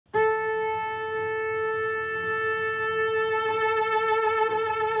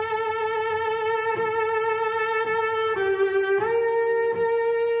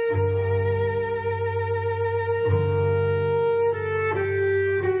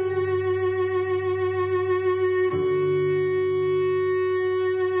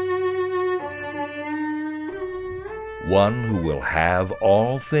one who will have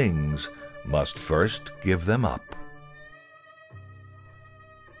all things must first give them up.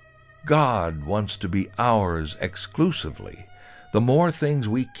 God wants to be ours exclusively. The more things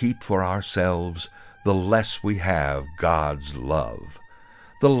we keep for ourselves, the less we have God's love.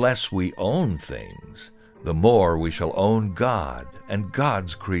 The less we own things, the more we shall own God and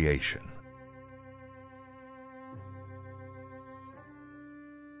God's creation.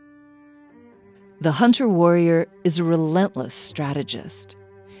 The hunter-warrior is a relentless strategist.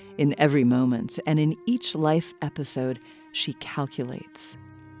 In every moment and in each life episode, she calculates.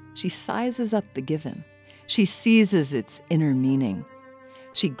 She sizes up the given. She seizes its inner meaning.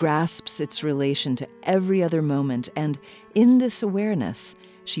 She grasps its relation to every other moment, and in this awareness,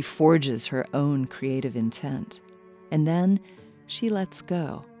 she forges her own creative intent. And then she lets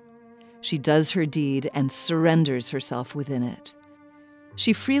go. She does her deed and surrenders herself within it.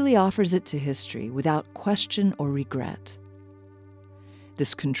 She freely offers it to history without question or regret.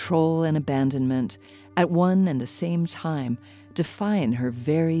 This control and abandonment, at one and the same time, define her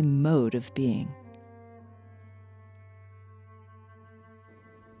very mode of being.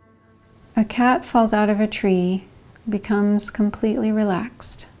 A cat falls out of a tree, becomes completely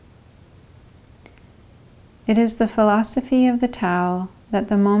relaxed. It is the philosophy of the Tao that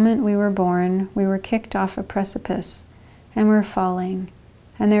the moment we were born, we were kicked off a precipice and we're falling,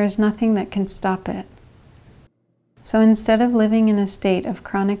 and there is nothing that can stop it. So instead of living in a state of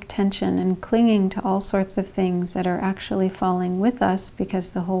chronic tension and clinging to all sorts of things that are actually falling with us because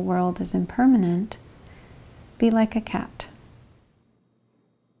the whole world is impermanent, be like a cat.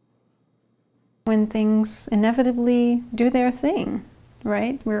 When things inevitably do their thing,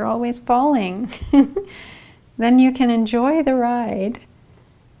 right? We're always falling. Then you can enjoy the ride.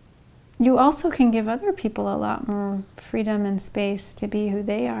 You also can give other people a lot more freedom and space to be who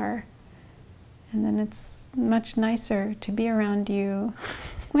they are. And then it's much nicer to be around you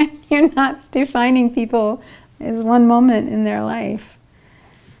when you're not defining people as one moment in their life,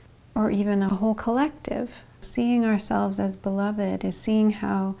 or even a whole collective. Seeing ourselves as beloved is seeing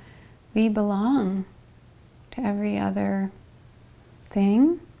how we belong to every other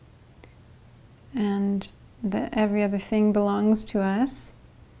thing, and that every other thing belongs to us.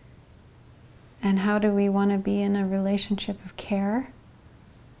 And how do we want to be in a relationship of care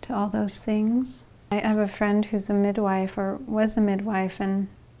to all those things? I have a friend who's a midwife, or was a midwife, and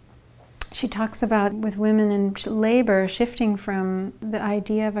she talks about with women in labor shifting from the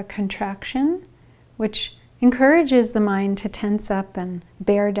idea of a contraction, which encourages the mind to tense up and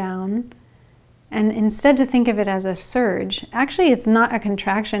bear down, and instead to think of it as a surge. Actually, it's not a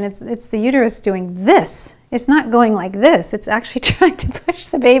contraction, it's the uterus doing this. It's not going like this, it's actually trying to push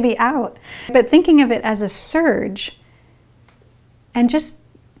the baby out. But thinking of it as a surge, and just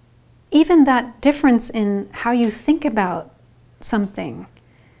even that difference in how you think about something,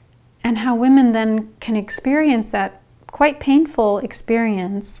 and how women then can experience that quite painful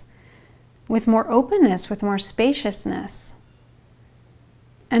experience with more openness, with more spaciousness,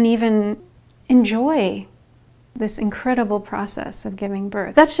 and even enjoy this incredible process of giving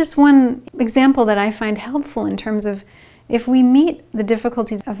birth. That's just one example that I find helpful in terms of if we meet the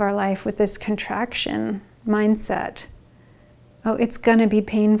difficulties of our life with this contraction mindset, oh, it's gonna be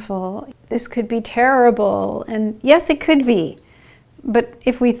painful, this could be terrible, and yes, it could be. But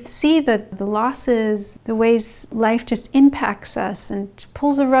if we see the losses, the ways life just impacts us and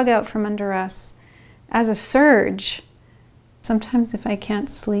pulls the rug out from under us as a surge, sometimes if I can't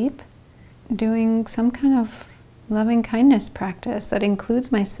sleep, doing some kind of loving kindness practice that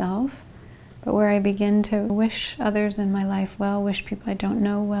includes myself, but where I begin to wish others in my life well, wish people I don't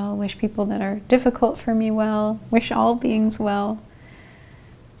know well, wish people that are difficult for me well, wish all beings well.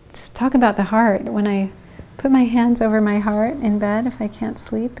 Just talk about the heart. When I put my hands over my heart in bed if I can't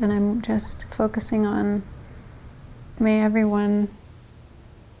sleep, and I'm just focusing on, may everyone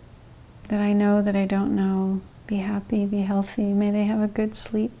that I know that I don't know be happy, be healthy, may they have a good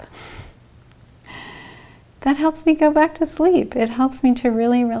sleep. That helps me go back to sleep. It helps me to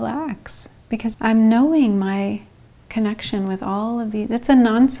really relax because I'm knowing my connection with all of these. It's a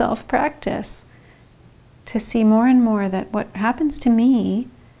non-self practice to see more and more that what happens to me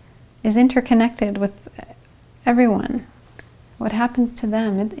is interconnected with everyone. What happens to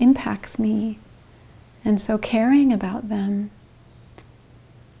them, it impacts me. And so caring about them,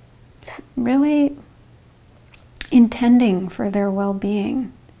 really intending for their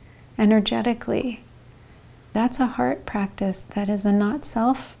well-being energetically, that's a heart practice that is a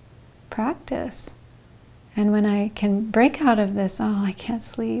not-self practice. And when I can break out of this, oh, I can't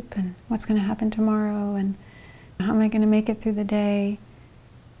sleep, and what's going to happen tomorrow, and how am I going to make it through the day,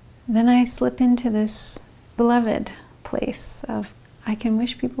 then I slip into this beloved place of, I can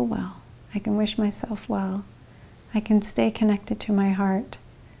wish people well, I can wish myself well, I can stay connected to my heart.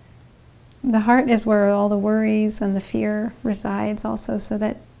 The heart is where all the worries and the fear resides also, so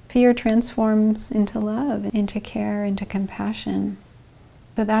that fear transforms into love, into care, into compassion.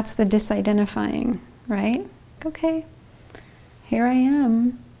 So that's the disidentifying, right? Okay, here I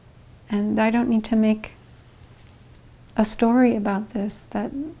am, and I don't need to make a story about this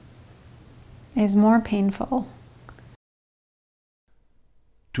that is more painful.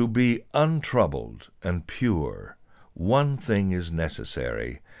 To be untroubled and pure, one thing is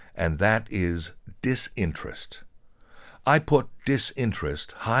necessary, and that is disinterest. I put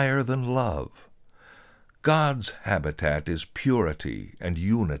disinterest higher than love. God's habitat is purity and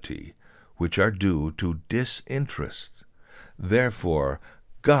unity, which are due to disinterest. Therefore,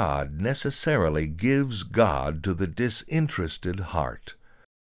 God necessarily gives God to the disinterested heart.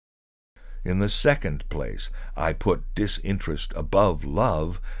 In the second place, I put disinterest above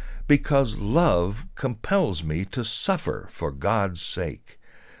love, because love compels me to suffer for God's sake,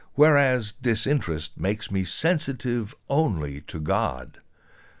 whereas disinterest makes me sensitive only to God.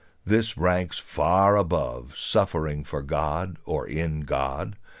 This ranks far above suffering for God or in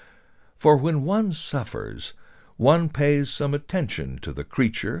God, for when one suffers, one pays some attention to the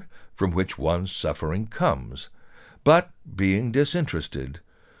creature from which one's suffering comes, but being disinterested,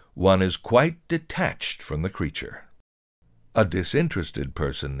 one is quite detached from the creature. A disinterested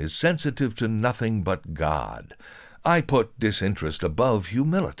person is sensitive to nothing but God. I put disinterest above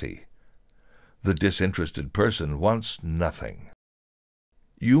humility. The disinterested person wants nothing.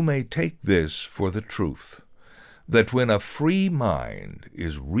 You may take this for the truth, that when a free mind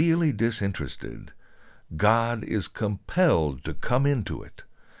is really disinterested, God is compelled to come into it,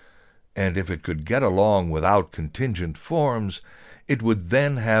 and if it could get along without contingent forms, it would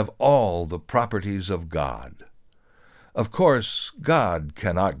then have all the properties of God. Of course, God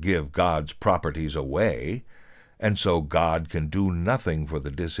cannot give God's properties away, and so God can do nothing for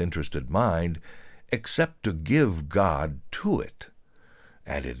the disinterested mind except to give God to it,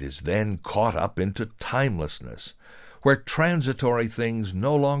 and it is then caught up into timelessness, where transitory things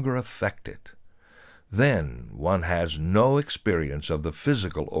no longer affect it. Then one has no experience of the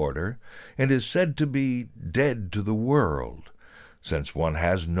physical order, and is said to be dead to the world, since one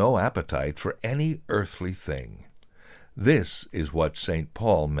has no appetite for any earthly thing. This is what St.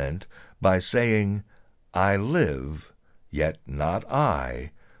 Paul meant by saying, I live, yet not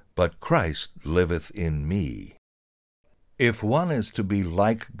I, but Christ liveth in me. If one is to be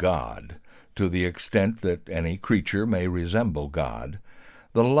like God, to the extent that any creature may resemble God,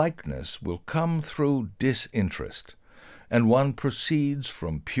 the likeness will come through disinterest, and one proceeds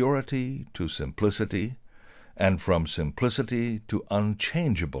from purity to simplicity, and from simplicity to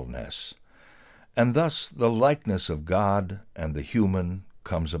unchangeableness, and thus the likeness of God and the human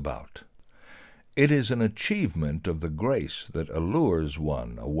comes about. It is an achievement of the grace that allures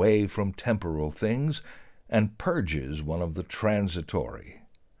one away from temporal things and purges one of the transitory.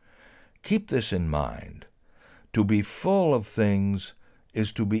 Keep this in mind. To be full of things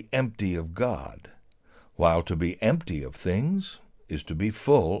is to be empty of God, while to be empty of things is to be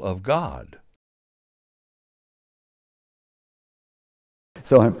full of God.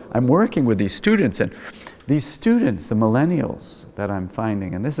 So I'm working with these students, and these students, the millennials that I'm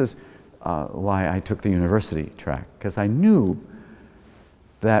finding, and this is why I took the university track, because I knew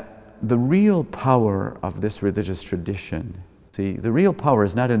that the real power of this religious tradition, see, the real power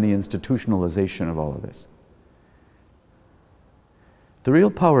is not in the institutionalization of all of this. The real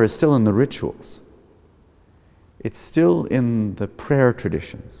power is still in the rituals. It's still in the prayer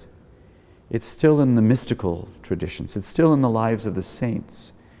traditions. It's still in the mystical traditions. It's still in the lives of the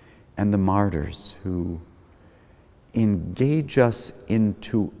saints and the martyrs who engage us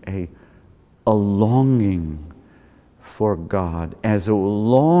into a longing for God as a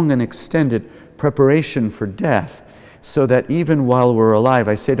long and extended preparation for death, so that even while we're alive,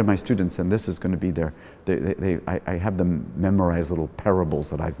 I say to my students, and this is going to be their, I have them memorize little parables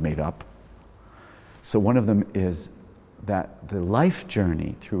that I've made up. So one of them is that the life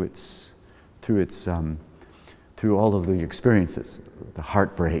journey through all of the experiences, the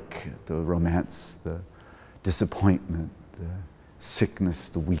heartbreak, the romance, the disappointment, the sickness,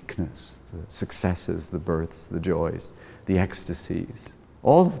 the weakness, the successes, the births, the joys, the ecstasies,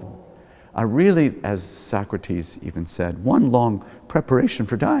 all of them are really, as Socrates even said, one long preparation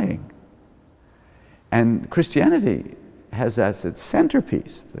for dying. And Christianity has as its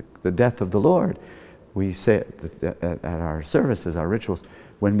centerpiece the death of the Lord. We say at our services, our rituals,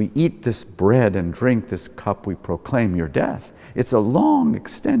 when we eat this bread and drink this cup, we proclaim your death. It's a long,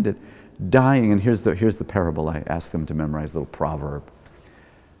 extended dying, and here's the parable I ask them to memorize, a little proverb.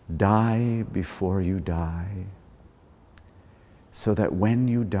 Die before you die, so that when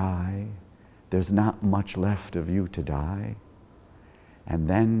you die, there's not much left of you to die, and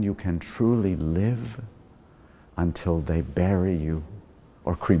then you can truly live until they bury you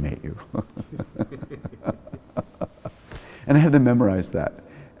or cremate you. And I have them memorize that.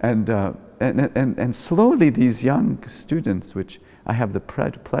 And slowly these young students, which I have the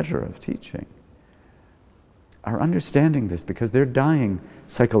pleasure of teaching, are understanding this because they're dying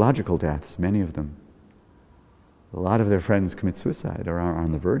psychological deaths, many of them. A lot of their friends commit suicide or are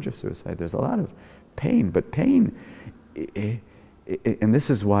on the verge of suicide. There's a lot of pain, but pain, and this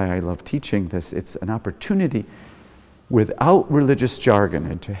is why I love teaching this, it's an opportunity without religious jargon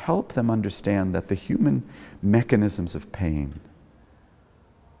and to help them understand that the human mechanisms of pain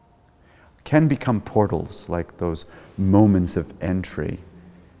can become portals, like those moments of entry,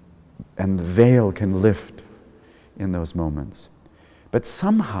 and the veil can lift in those moments. But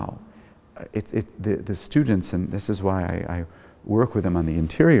somehow, the students, and this is why I work with them on the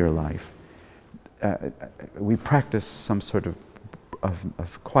interior life, we practice some sort of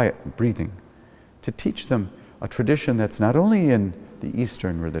quiet breathing to teach them a tradition that's not only in the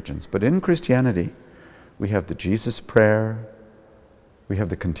Eastern religions, but in Christianity. We have the Jesus prayer, we have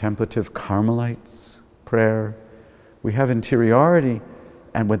the contemplative Carmelites prayer, we have interiority,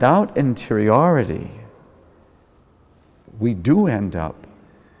 and without interiority, we do end up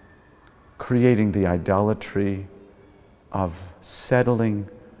creating the idolatry of settling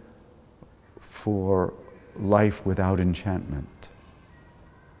for life without enchantment.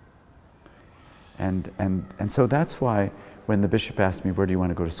 And so that's why when the bishop asked me, where do you want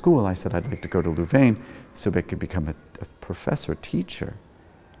to go to school? I said, I'd like to go to Louvain so I could become a professor, teacher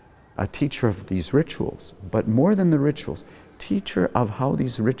of these rituals. But more than the rituals, teacher of how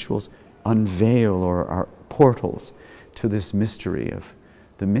these rituals unveil or are portals to this mystery of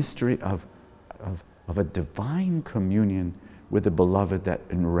a divine communion with the beloved that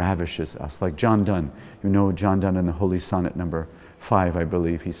enravishes us. Like John Donne, you know John Donne in the Holy Sonnet number 5, I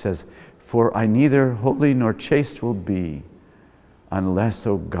believe, he says, "For I neither holy nor chaste will be unless,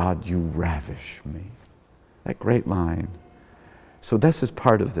 O God, you ravish me." That great line. So this is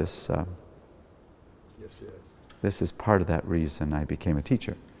part of this. This is part of that reason I became a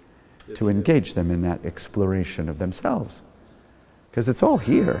teacher, to engage them in that exploration of themselves, because it's all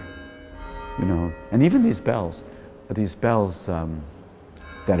here, you know. And even these bells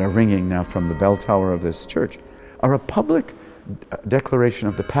that are ringing now from the bell tower of this church, are a public declaration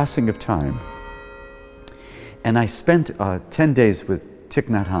of the passing of time. And I spent 10 days with Thich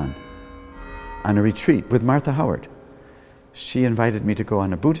Nhat Hanh on a retreat with Martha Howard. She invited me to go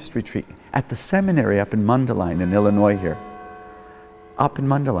on a Buddhist retreat at the seminary up in Mundelein in Illinois here. Up in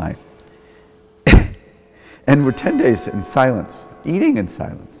Mundelein. And we're 10 days in silence, eating in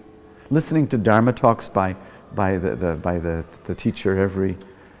silence, listening to Dharma talks by the teacher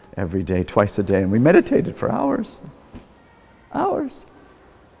every day, twice a day, and we meditated for hours.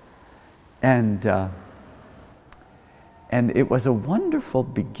 And it was a wonderful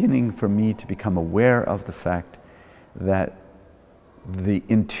beginning for me to become aware of the fact that the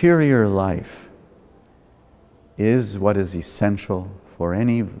interior life is what is essential for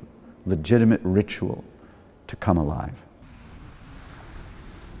any legitimate ritual to come alive.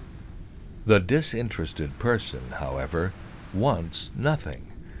 The disinterested person, however, wants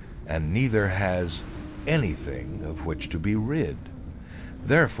nothing, and neither has anything of which to be rid.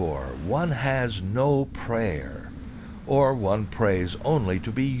 Therefore, one has no prayer, or one prays only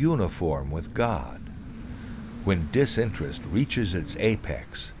to be uniform with God. When disinterest reaches its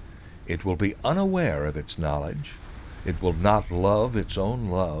apex, it will be unaware of its knowledge, it will not love its own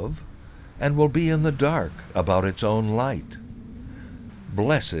love, and will be in the dark about its own light.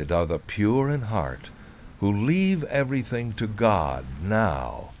 Blessed are the pure in heart, who leave everything to God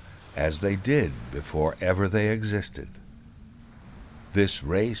now, as they did before ever they existed. This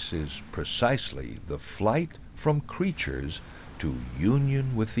race is precisely the flight from creatures to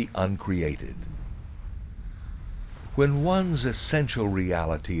union with the uncreated. When one's essential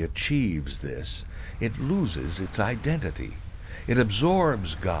reality achieves this, it loses its identity. It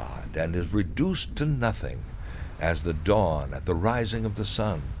absorbs God and is reduced to nothing, as the dawn at the rising of the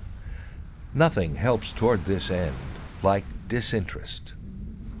sun. Nothing helps toward this end like disinterest.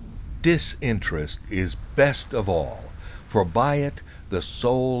 Disinterest is best of all, for by it the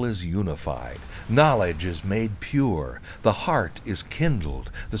soul is unified, knowledge is made pure, the heart is kindled,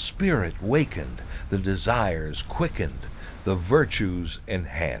 the spirit wakened, the desires quickened, the virtues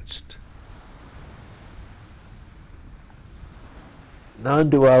enhanced.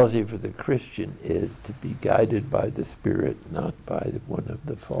 non-duality for the Christian is to be guided by the Spirit, not by one of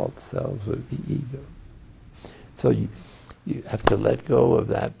the false selves of the ego. So you have to let go of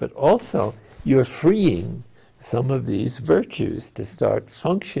that, but also you're freeing some of these virtues to start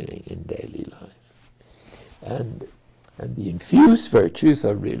functioning in daily life. And the infused virtues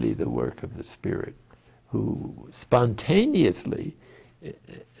are really the work of the Spirit, who spontaneously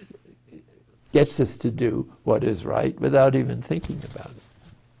gets us to do what is right without even thinking about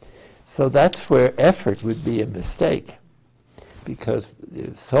it. So that's where effort would be a mistake, because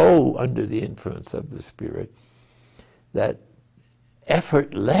they're so under the influence of the Spirit that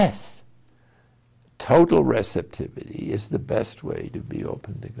effortless, total receptivity is the best way to be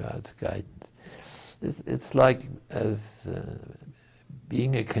open to God's guidance. It's like as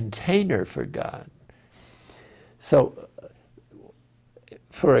being a container for God. So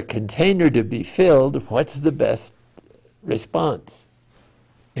for a container to be filled, what's the best response?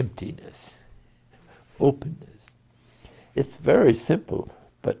 Emptiness, openness. It's very simple,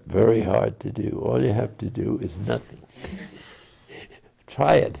 but very hard to do. All you have to do is nothing.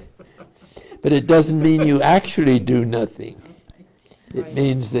 Try it. But it doesn't mean you actually do nothing. It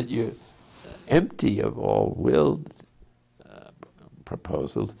means that you're empty of all willed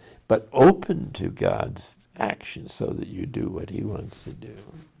proposals, but open to God's action so that you do what He wants to do.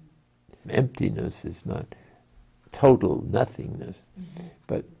 Emptiness is not total nothingness,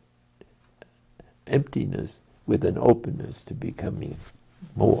 but emptiness with an openness to becoming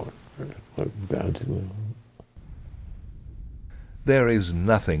more of God's will. There is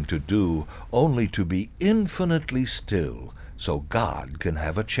nothing to do, only to be infinitely still, so God can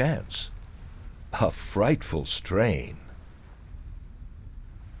have a chance. A frightful strain.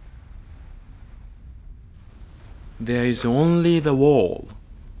 There is only the wall.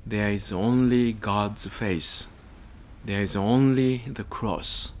 There is only God's face. There is only the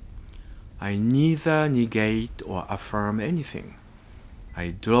cross. I neither negate or affirm anything.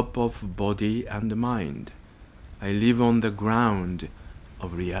 I drop off body and mind. I live on the ground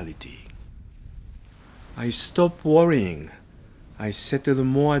of reality. I stop worrying. I settle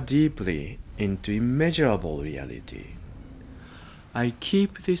more deeply into immeasurable reality. I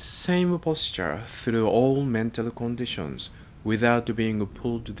keep this same posture through all mental conditions without being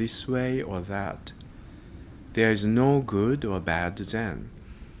pulled this way or that. There is no good or bad Zen.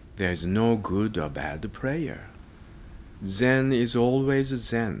 There is no good or bad prayer. Zen is always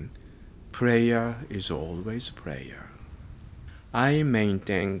Zen. Prayer is always prayer. I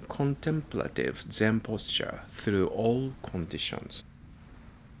maintain contemplative Zen posture through all conditions.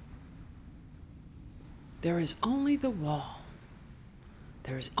 There is only the wall.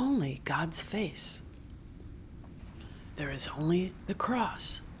 There is only God's face. There is only the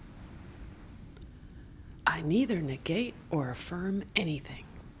cross. I neither negate or affirm anything.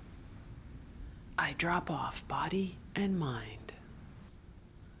 I drop off body and mind.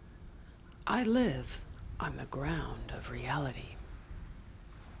 I live on the ground of reality.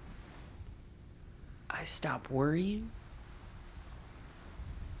 I stop worrying.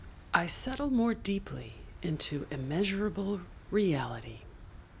 I settle more deeply into immeasurable reality.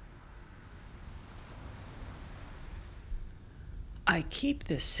 I keep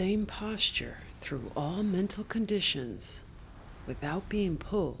this same posture through all mental conditions without being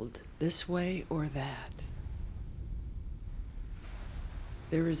pulled this way or that.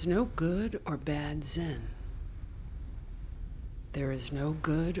 There is no good or bad Zen. There is no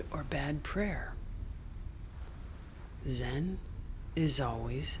good or bad prayer. Zen is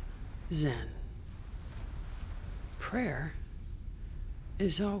always Zen. Prayer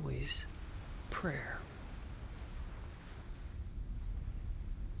is always prayer.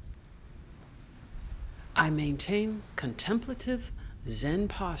 I maintain contemplative Zen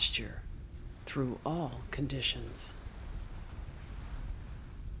posture through all conditions.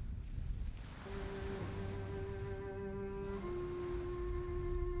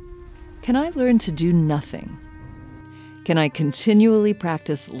 Can I learn to do nothing? Can I continually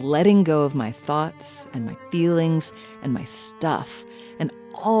practice letting go of my thoughts and my feelings and my stuff and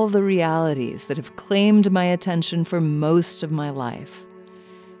all the realities that have claimed my attention for most of my life?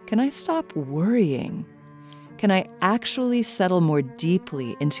 Can I stop worrying? Can I actually settle more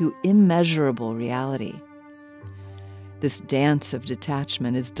deeply into immeasurable reality? This dance of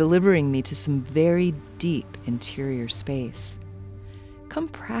detachment is delivering me to some very deep interior space. Come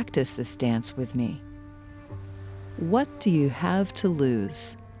practice this dance with me. What do you have to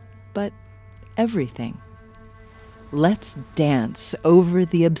lose? But everything. Let's dance over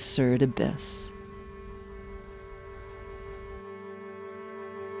the absurd abyss.